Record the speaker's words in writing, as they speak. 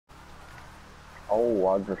Oh,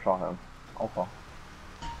 I just shot him. Okay.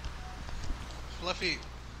 Fluffy,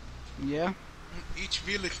 Yeah? each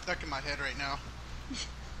wheel is stuck in my head right now.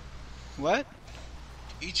 What?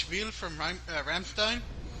 Each wheel from Rammstein?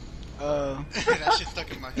 Uh, That shit's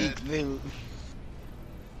stuck in my head.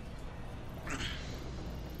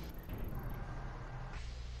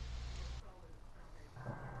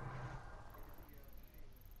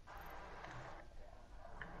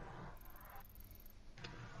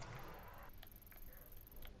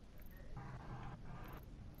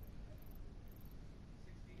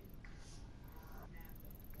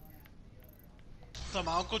 So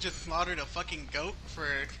my uncle just slaughtered a fucking goat for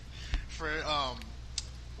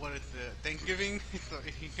what is it, Thanksgiving? So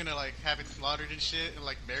he's gonna like have it slaughtered and shit and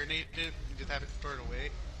like marinate it and just have it stored away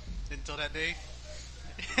until that day.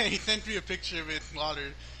 He sent me a picture of it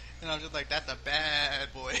slaughtered and I was just like, that's a bad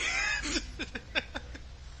boy.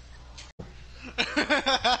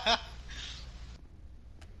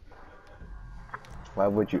 Why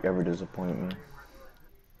would you ever disappoint me?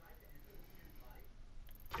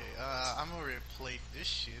 Okay, I'm gonna replace this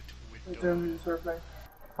shit with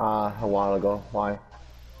A while ago. Why?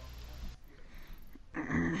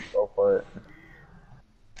 Go for it.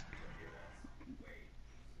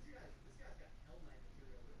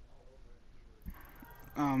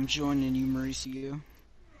 I'm joining you, Mauricio. Give me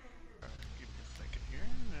a second here.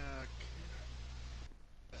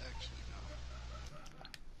 Actually, no.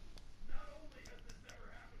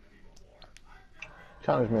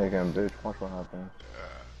 Challenge me again, bitch. Watch what happens.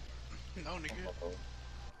 No, nigga.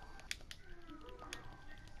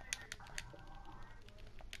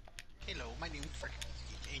 Hello, my name's Frank.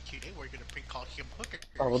 And today we're gonna prank call him Hooker.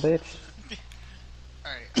 Oh, bitch.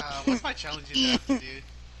 Alright, what's my challenge in that, dude?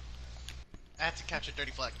 I had to capture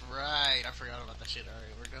 30 flags. Right, I forgot about that shit.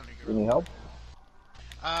 Alright, we're gonna go. You need help?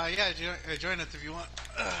 Yeah, join us if you want.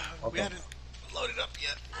 Okay. We haven't loaded up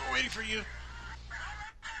yet. We're waiting for you.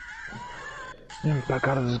 Yeah, back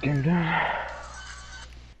out of this game, dude.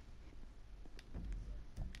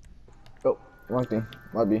 Oh, wrong thing.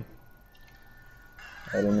 Might be.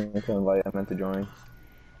 I didn't mean to invite, I meant to join.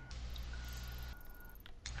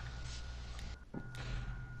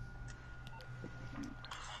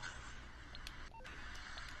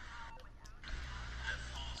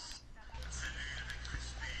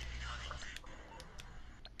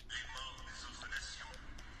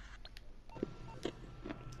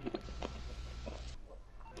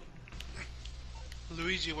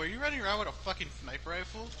 Luigi, were you running around with a fucking sniper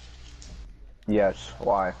rifle? Yes,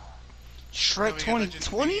 why? Shrek No, we gotta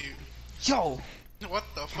 2020? just Yo! be- What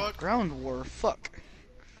the fuck? Ground war, fuck.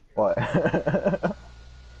 What? That's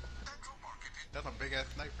a big ass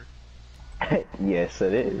sniper. Yes,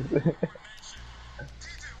 it is.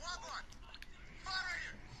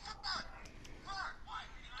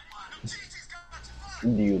 Do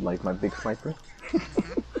you like my big sniper?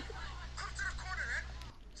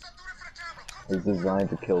 It's designed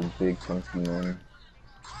to kill big chunky men.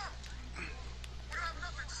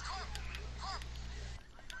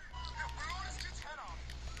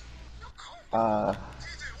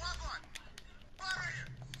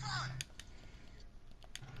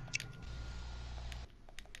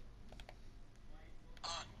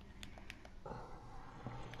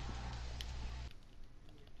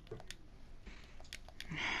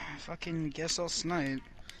 Fucking guess I'll snipe.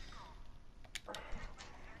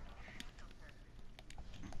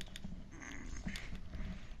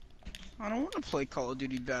 I don't want to play Call of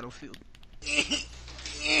Duty Battlefield.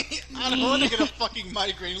 I don't want to get a fucking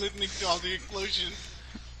migraine listening to all the explosions.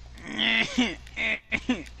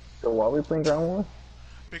 So why are we playing ground war?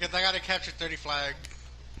 Because I gotta capture 30 flags.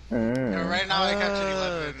 Mm. And right now I captured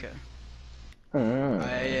 11. Okay.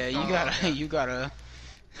 Yeah, you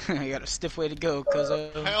got a stiff way to go, cause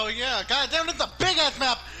Hell yeah! God damn, it's a big ass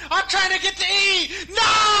map! I'm trying to get to E!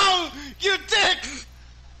 No! You dick!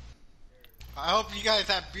 I hope you guys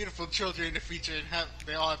have beautiful children in the future and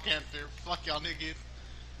they all have cancer. Fuck y'all niggas.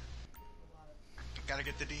 Gotta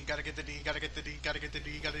get the D, gotta get the D, gotta get the D, gotta get the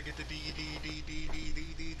D, gotta get the D,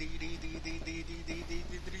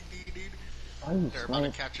 They're about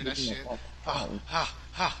to capture that shit. Ha, ha,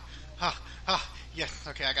 ha, ha, ha. Yes,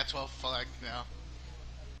 okay, I got 12 flags now.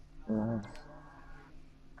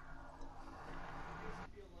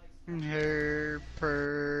 her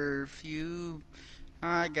perfume.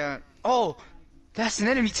 I got. Oh, that's an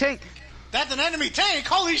enemy tank. That's an enemy tank!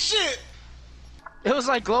 Holy shit! It was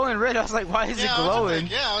like glowing red. I was like, why is it glowing?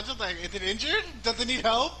 I was just like, is it injured? Does it need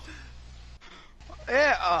help?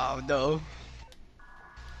 Yeah. Oh no.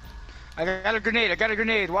 I got a grenade. I got a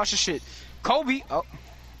grenade. Watch this shit. Kobe. Oh.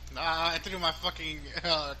 Nah, I threw my fucking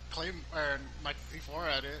claim or my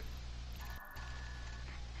C4 at it.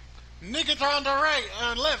 Niggas are on the right,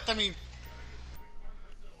 left. I mean,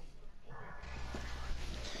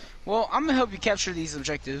 Well, I'm gonna help you capture these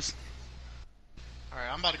objectives. all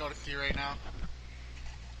right, I'm about to go to C right now.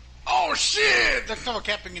 Oh shit! There's someone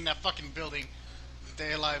camping in that fucking building.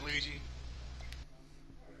 Stay alive, Luigi.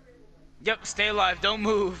 Yep, stay alive, don't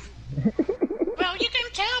move. Well, you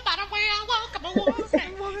can tell by the way I walk. I'm a wolf.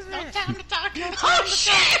 What was No that? time to talk. No time Oh to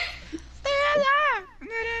shit! Stay alive.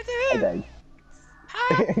 I died.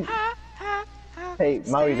 Ha, ha, ha, ha. Hey,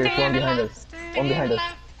 Maui, there's one behind us. Stay One behind us.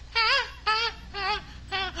 Ah,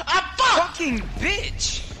 fuck! Fucking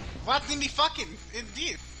bitch! What's in the fucking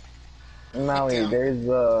indeed? Maui, Damn. there's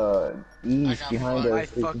E's got behind fucked. us. My We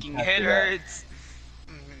can fucking capture head that. hurts.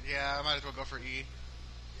 Yeah, I might as well go for E.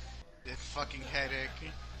 This fucking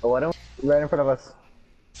headache. Oh, why don't right in front of us?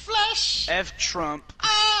 Flesh! F Trump.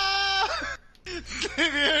 Ah!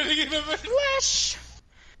 Flesh!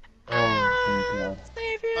 Oh, my God.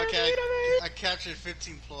 Savior Okay, of the universe. I captured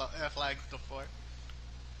 15 flags before.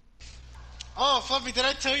 Oh, Fluffy, did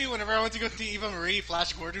I tell you whenever I went to go see Eva Marie,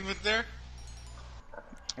 Flash Gordon was there?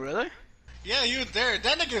 Really? Yeah, he was there.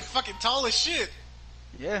 That nigga is fucking tall as shit.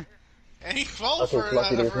 Yeah. And he's tall Okay, for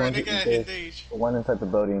Fluffy, there's a one, nigga at his there's age. one inside the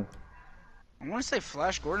building. I want to say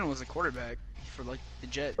Flash Gordon was a quarterback for like the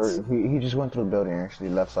Jets. Or he just went through the building, actually,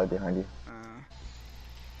 left side behind you.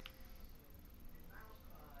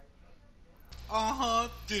 Uh-huh,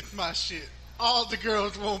 this my shit. All the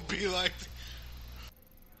girls won't be like this.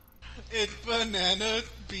 It's bananas,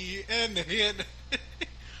 B, and head.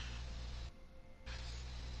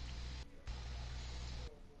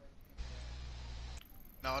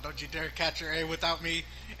 No, don't you dare catch your A without me.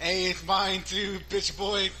 A is mine too, bitch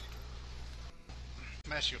boy.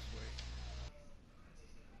 Smash your boy.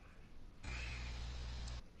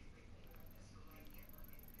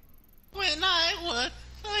 When I was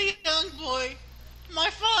a young boy, my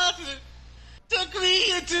father took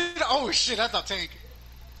me into the... Oh shit, that's a tank.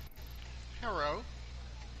 Hello.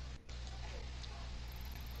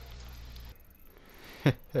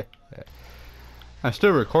 I'm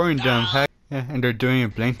still recording them, heck, yeah, and they're doing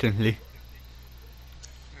it blatantly.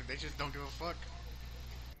 They just don't give a fuck.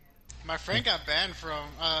 My friend got banned from,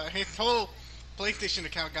 his whole PlayStation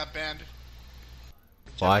account got banned.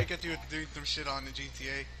 Why? Because he was doing some shit on the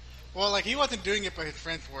GTA. Well, like, he wasn't doing it, but his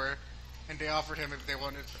friends were. And they offered him if they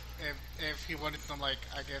wanted, if he wanted some, like,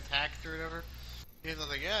 I guess, hacks or whatever. He was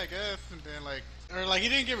like, yeah, I guess. And then, like, or, like, he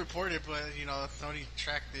didn't get reported, but, you know, Sony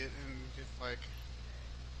tracked it and just, like,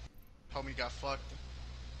 homie got fucked.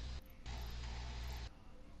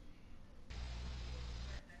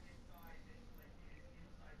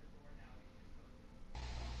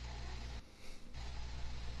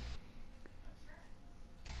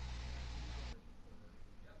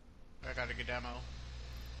 I got a good demo.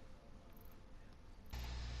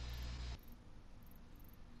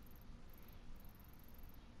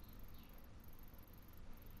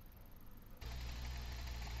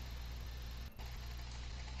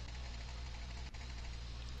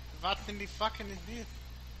 What in the fucking is this?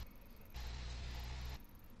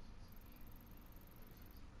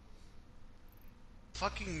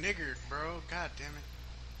 Fucking nigger, bro. God damn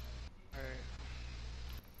it. Alright.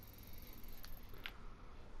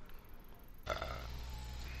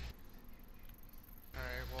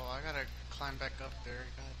 Alright, well, I gotta climb back up there.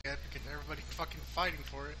 God, yeah, because everybody's fucking fighting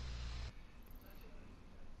for it.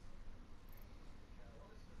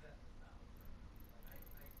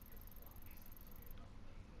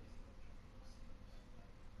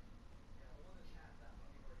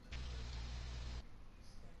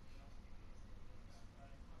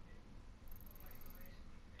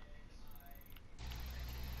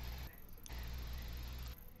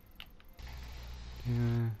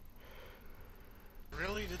 Yeah.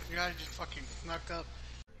 Really? This guy just fucking snuck up?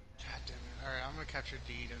 God damn it. Alright, I'm gonna capture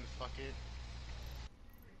D then fuck it.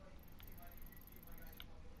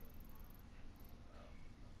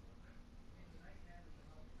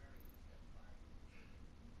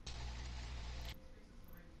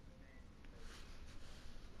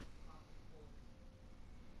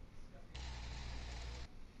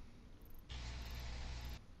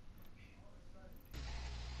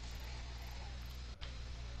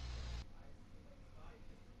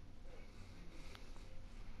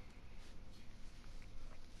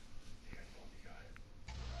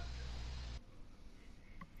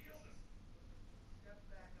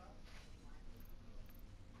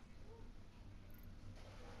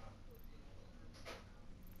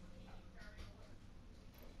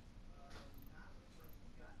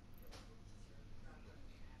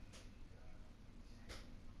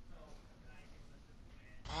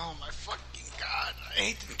 Oh my fucking god. I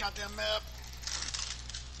hate this goddamn map.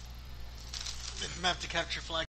 map to capture flag.